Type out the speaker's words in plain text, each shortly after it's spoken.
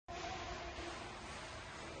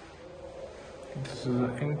This is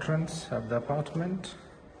the entrance of the apartment.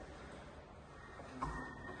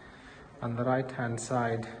 On the right hand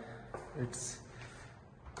side, it's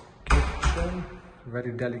kitchen,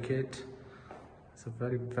 very delicate. It's a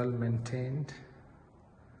very well maintained.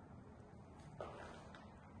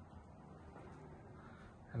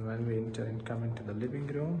 And when we enter and come into the living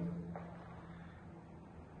room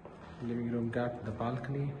got the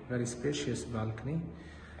balcony, very spacious balcony,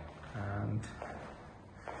 and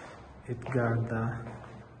it got the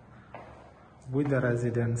with the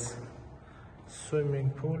residence swimming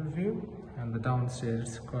pool view, and the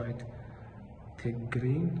downstairs quite thick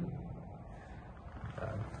green.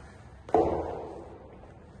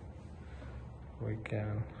 We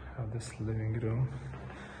can have this living room.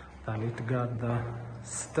 Then it got the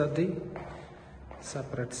study,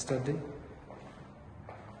 separate study,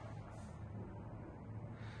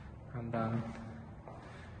 and then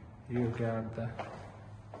you got the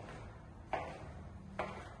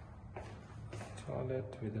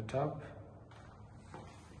toilet with a tub,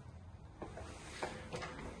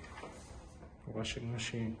 washing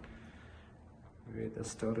machine with a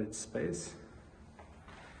storage space.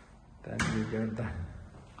 Then you get the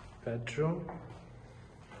bedroom,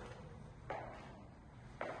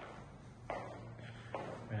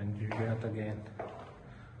 and you get again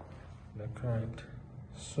the current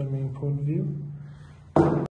swimming pool view.